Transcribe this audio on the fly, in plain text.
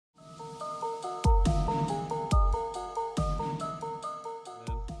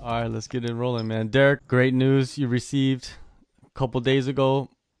All right, let's get it rolling, man. Derek, great news you received a couple days ago.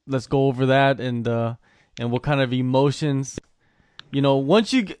 Let's go over that and what kind of emotions.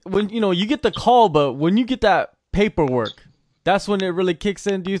 Once when you get the call, but when you get that paperwork, that's when it really kicks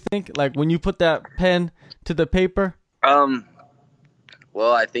in. Do you think? Like when you put that pen to the paper? Um,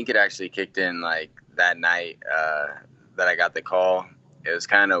 well, I think it actually kicked in like that night that I got the call. It was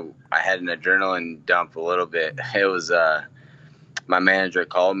kind of I had an adrenaline dump a little bit. It was my manager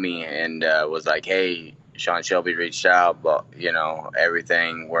called me and was like, "Hey, Sean Shelby reached out, but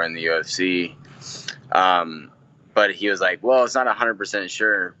everything. We're in the UFC." But he was like, "Well, it's not 100%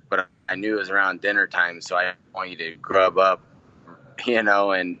 sure, but I knew it was around dinner time, so I want you to grub up,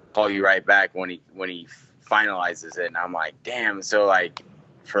 and call you right back when he finalizes it." And I'm like, "Damn!" So like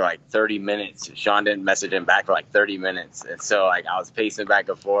for like 30 minutes, Sean didn't message him back for like 30 minutes, and so like I was pacing back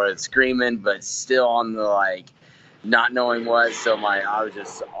and forth, screaming, but still on the like not knowing what. So I was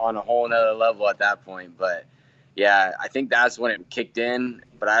just on a whole nother level at that point. But yeah, I think that's when it kicked in.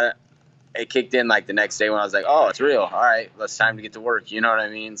 But it kicked in like the next day when I was like, "Oh, it's real. All right, it's time to get to work." You know what I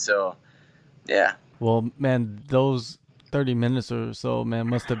mean? So yeah. Well, man, those 30 minutes or so, man,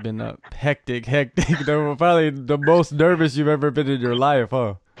 must have been hectic. They were probably the most nervous you've ever been in your life,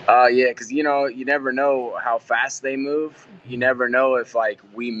 huh? Yeah, because you never know how fast they move. You never know if like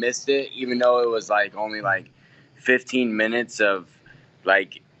we missed it, even though it was like only like 15 minutes of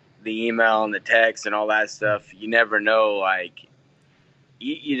like the email and the text and all that stuff. You never know, like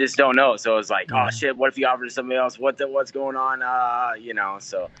you just don't know. So it's like, oh Yeah. shit, what if you offer to somebody else? What's going on?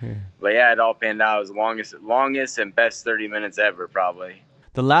 So. Yeah. But yeah, it all panned out. It was the longest and best 30 minutes ever, probably.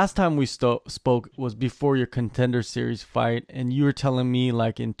 The last time we spoke was before your Contender Series fight, and you were telling me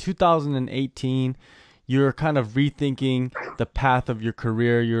like in 2018, you're kind of rethinking the path of your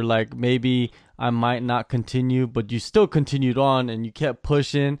career. You're like, maybe I might not continue, but you still continued on and you kept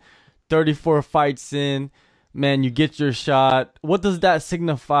pushing. 34 fights in, man, you get your shot. What does that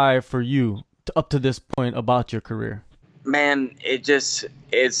signify for you up to this point about your career? Man, it's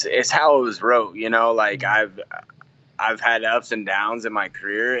how it was wrote. Like I've had ups and downs in my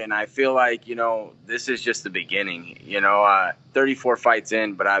career, and I feel like this is just the beginning. 34 fights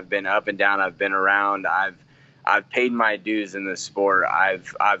in, but I've been up and down. I've been around. I've paid my dues in this sport.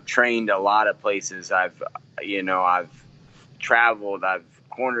 I've trained a lot of places. I've traveled. I've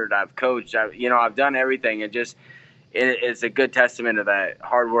cornered. I've coached. I've done everything, and just it's a good testament of that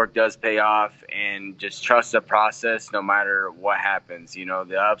hard work does pay off, and just trust the process no matter what happens.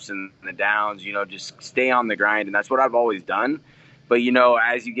 The ups and the downs. Just stay on the grind, and that's what I've always done. But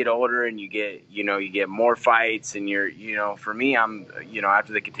as you get older and you get more fights, and for me, I'm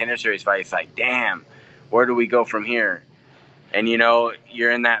after the Contender Series fight, it's like, damn, where do we go from here? And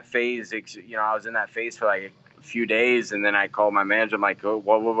you're in that phase. I was in that phase for like a few days, and then I called my manager. I'm like, oh,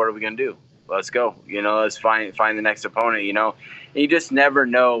 what are we gonna do? Let's go. Let's find the next opponent. And you just never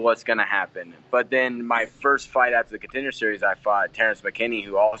know what's gonna happen. But then my first fight after the Contender Series, I fought Terrence McKinney,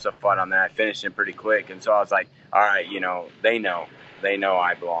 who also fought on that. I finished him pretty quick, and so I was like, all right, they know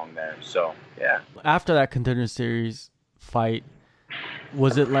I belong there. So yeah. After that Contender Series fight,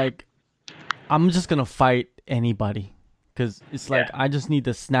 was it like, I'm just going to fight anybody? Because it's like, Yeah. I just need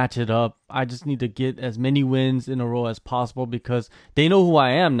to snatch it up. I just need to get as many wins in a row as possible because they know who I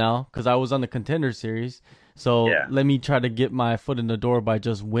am now because I was on the Contender Series. So Yeah. let me try to get my foot in the door by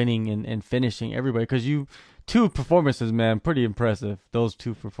just winning and finishing everybody. Because two performances, man, pretty impressive. Those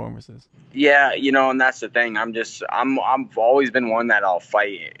two performances. Yeah, and that's the thing. I've always been one that I'll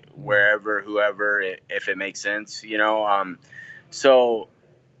fight wherever, whoever, if it makes sense. So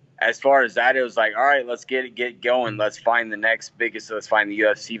as far as that, it was like, all right, let's get going. Let's find the next biggest. Let's find the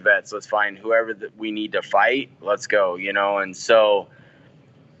UFC vets. Let's find whoever that we need to fight. Let's go. And so,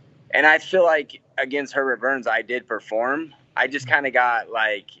 and I feel like against Herbert Burns, I did perform. I just kind of got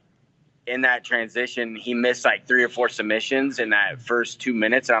like in that transition, he missed like 3 or 4 submissions in that first 2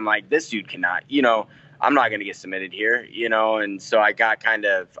 minutes. And I'm like, this dude cannot, I'm not going to get submitted here, and so I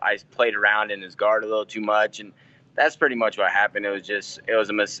played around in his guard a little too much. And that's pretty much what happened. It was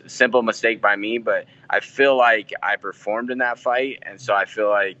a simple mistake by me, but I feel like I performed in that fight. And so I feel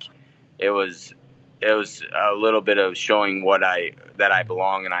like it was a little bit of showing that I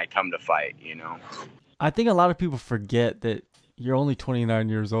belong and I come to fight. I think a lot of people forget that you're only 29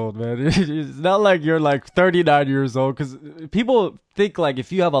 years old, man. It's not like you're like 39 years old because people think like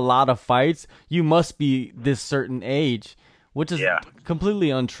if you have a lot of fights, you must be this certain age, which is completely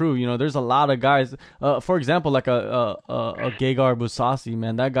untrue. There's a lot of guys. For example, like a Gegard Mousasi,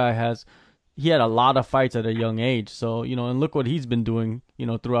 man. That guy has he had a lot of fights at a young age. So, and look what he's been doing,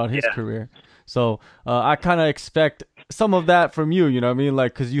 throughout his Yeah. career. So I kind of expect some of that from you, you know what I mean?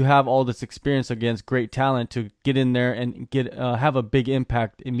 Like, because you have all this experience against great talent to get in there and get have a big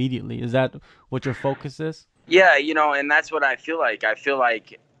impact immediately. Is that what your focus is? Yeah, and that's what I feel like. I feel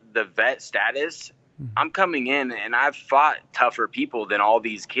like the vet status, I'm coming in and I've fought tougher people than all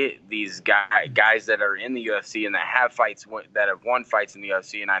these guys that are in the UFC and that have fights, that have won fights in the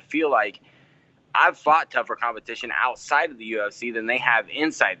UFC. And I feel like I've fought tougher competition outside of the UFC than they have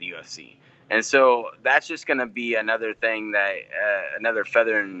inside the UFC. And so that's just going to be another thing that, another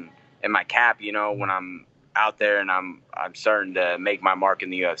feather in my cap, when I'm out there and I'm starting to make my mark in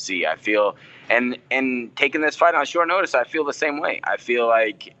the UFC. I feel, and taking this fight on short notice, I feel the same way. I feel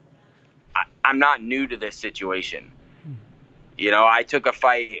like I'm not new to this situation. I took a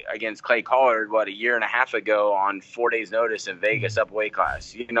fight against Clay Collard, a year and a half ago on 4 days notice in Vegas, up weight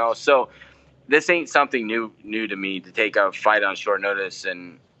class, so this ain't something new to me to take a fight on short notice,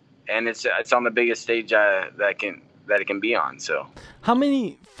 and it's on the biggest stage that it can be on. So how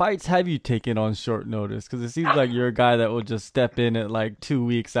many fights have you taken on short notice? Because it seems like you're a guy that will just step in at like 2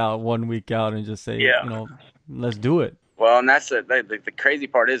 weeks out, 1 week out, and just say, let's do it. Well, and that's the crazy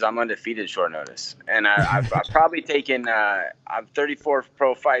part is I'm undefeated short notice, and I've probably taken I'm 34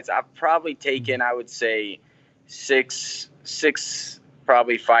 pro fights. I've probably taken, I would say, six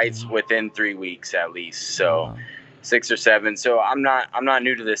probably fights within 3 weeks at least. So wow. 6 or 7. So I'm not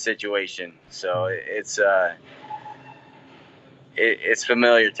new to this situation. So it's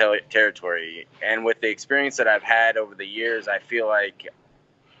familiar territory, and with the experience that I've had over the years, I feel like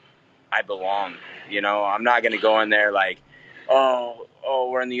I belong. I'm not going to go in there like, oh,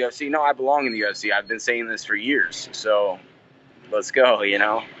 we're in the UFC. No, I belong in the UFC. I've been saying this for years. So let's go,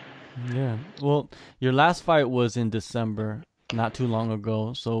 Yeah. Well, your last fight was in December, not too long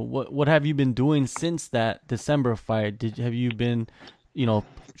ago. So what have you been doing since that December fight? Have you been,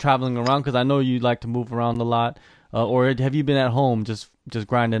 traveling around? Because I know you like to move around a lot. Or have you been at home just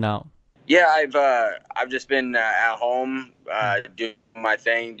grinding out? Yeah, I've just been at home, doing my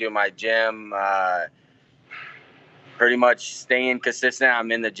thing, doing my gym, pretty much staying consistent.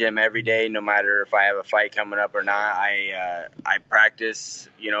 I'm in the gym every day, no matter if I have a fight coming up or not. I practice,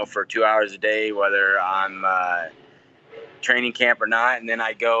 for 2 hours a day, whether I'm training camp or not, and then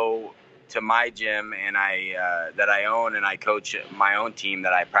I go to my gym and that I own, and I coach my own team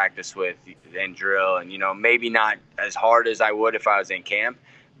that I practice with and drill, and maybe not as hard as I would if I was in camp,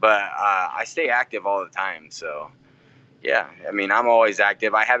 but I stay active all the time. So yeah, I'm always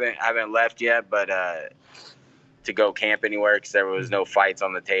active. I haven't left yet, but to go camp anywhere, because there was no fights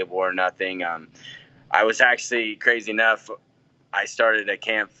on the table or nothing. I was actually, crazy enough, I started a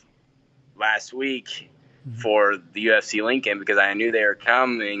camp last week for the UFC Lincoln because I knew they were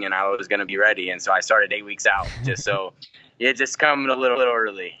coming and I was going to be ready. And so I started 8 weeks out just so it just come a little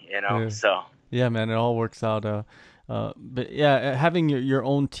early, Yeah. So yeah, man, it all works out. But yeah, having your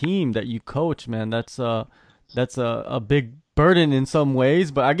own team that you coach, man, that's a big burden in some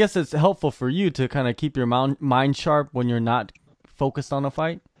ways, but I guess it's helpful for you to kind of keep your mind sharp when you're not focused on a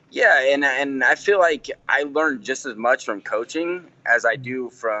fight. Yeah, and I feel like I learned just as much from coaching as I do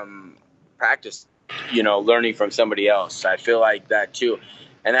from practice, learning from somebody else. I feel like that too.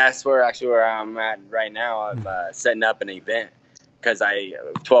 And that's where I'm at right now. I'm setting up an event because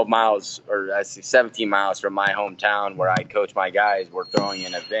 12 miles, or I say 17 miles from my hometown where I coach my guys, we're throwing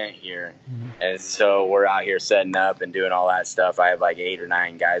an event here. And so we're out here setting up and doing all that stuff. I have like 8 or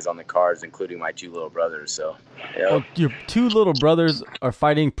 9 guys on the cards, including my 2 little brothers. So, Oh, your 2 little brothers are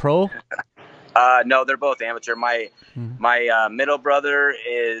fighting pro? No, they're both amateur. My middle brother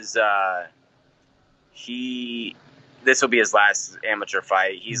is this will be his last amateur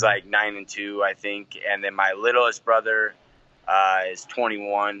fight. He's like 9-2, I think. And then my littlest brother is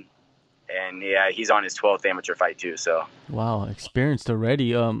 21, and yeah, he's on his 12th amateur fight too. So wow, experienced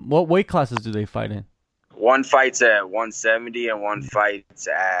already. What weight classes do they fight in? One fights at 170 and one fights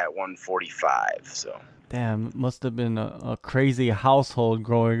at 145. So damn, must have been a crazy household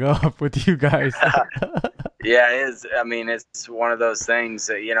growing up with you guys. Yeah, it is. It's one of those things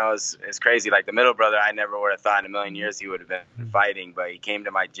that, it's crazy. Like the middle brother, I never would have thought in a million years he would have been fighting, but he came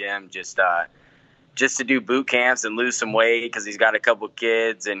to my gym just to do boot camps and lose some weight because he's got a couple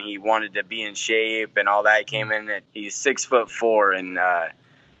kids and he wanted to be in shape and all that. He came in and he's 6'4", and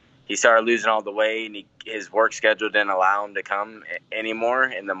he started losing all the weight, and his work schedule didn't allow him to come anymore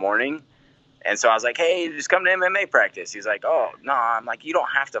in the morning. And so I was like, hey, just come to MMA practice. He's like, oh, no. I'm like, you don't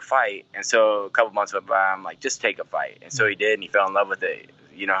have to fight. And so a couple months went by. I'm like, just take a fight. And so he did, and he fell in love with it.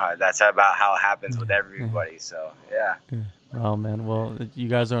 That's about how it happens with everybody. So, yeah. Oh man, well, you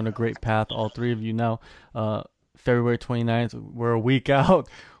guys are on a great path, all three of you now. February 29th, we're a week out.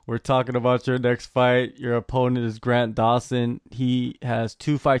 We're talking about your next fight. Your opponent is Grant Dawson. He has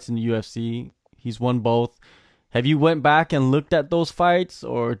 2 fights in the UFC. He's won both. Have you went back and looked at those fights,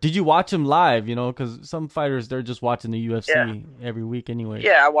 or did you watch him live? You know, because some fighters, they're just watching the UFC every week anyway.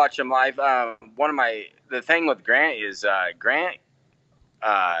 Yeah, I watch him live. The thing with Grant is Grant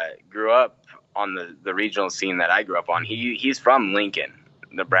grew up on the regional scene that I grew up on. He's from Lincoln,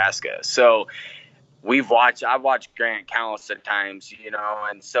 Nebraska. So I've watched Grant countless of times, you know,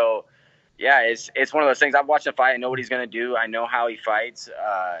 and so yeah, it's one of those things. I've watched him fight. I know what he's gonna do. I know how he fights.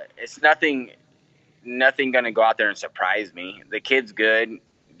 It's nothing gonna go out there and surprise me. The kid's good,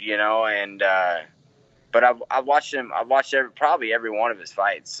 you know, and but I've watched him. I've watched probably every one of his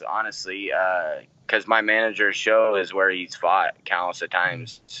fights, honestly, because my manager's show is where he's fought countless of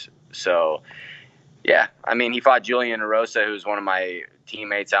times. So yeah, I mean, he fought Julian Erosa, who's one of my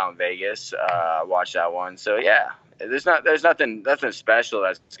teammates out in Vegas. I watched that one. So yeah, there's nothing special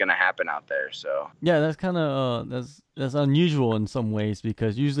that's gonna happen out there. So yeah, that's kind of that's unusual in some ways,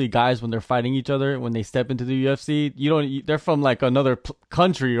 because usually guys, when they're fighting each other, when they step into the UFC, they're from like another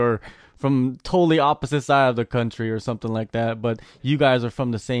country or from totally opposite side of the country or something like that. But you guys are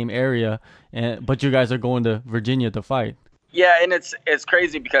from the same area, but you guys are going to Virginia to fight. Yeah, and it's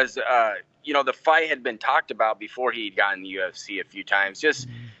crazy because you know, the fight had been talked about before he'd gotten the UFC a few times. Just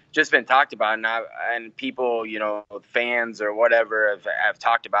been talked about, and people, you know, fans or whatever have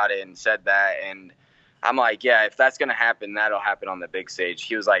talked about it and said that, and I'm like, yeah, if that's gonna happen, that'll happen on the big stage.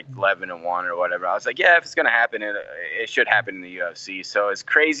 He was like 11-1 or whatever. I was like, yeah, if it's gonna happen, it should happen in the UFC. So it's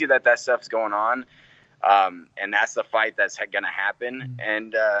crazy that stuff's going on, and that's the fight that's gonna happen.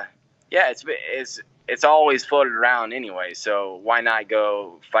 And yeah, it's always floated around anyway. So why not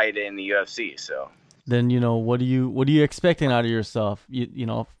go fight it in the UFC? So then, you know, what are you expecting out of yourself? You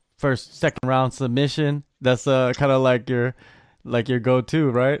know, first, second round submission. That's kind of like your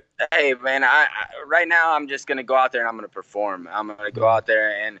go-to, right? Hey man, I right now I'm just gonna go out there and I'm gonna perform. I'm gonna go out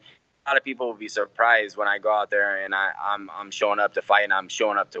there, and a lot of people will be surprised when I go out there and I'm showing up to fight and I'm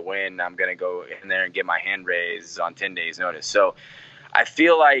showing up to win. I'm gonna go in there and get my hand raised on 10 days notice. So I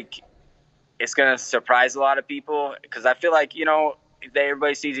feel like it's gonna surprise a lot of people, because I feel like, you know,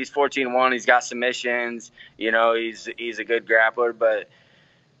 everybody sees he's 14-1, he's got submissions, you know, he's a good grappler, but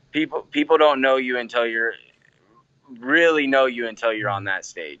people don't know you until you're on that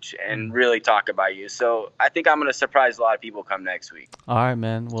stage and really talk about you. So I think I'm going to surprise a lot of people come next week. All right,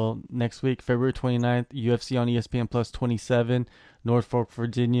 man. Well, next week, February 29th, UFC on ESPN Plus 27, Norfolk,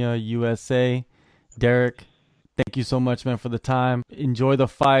 Virginia, USA. Derek, thank you so much, man, for the time. Enjoy the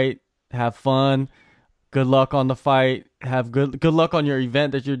fight. Have fun. Good luck on the fight. Have good luck on your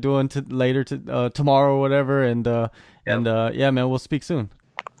event that you're doing tomorrow or whatever. And yeah, man, we'll speak soon.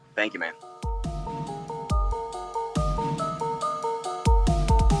 Thank you, man.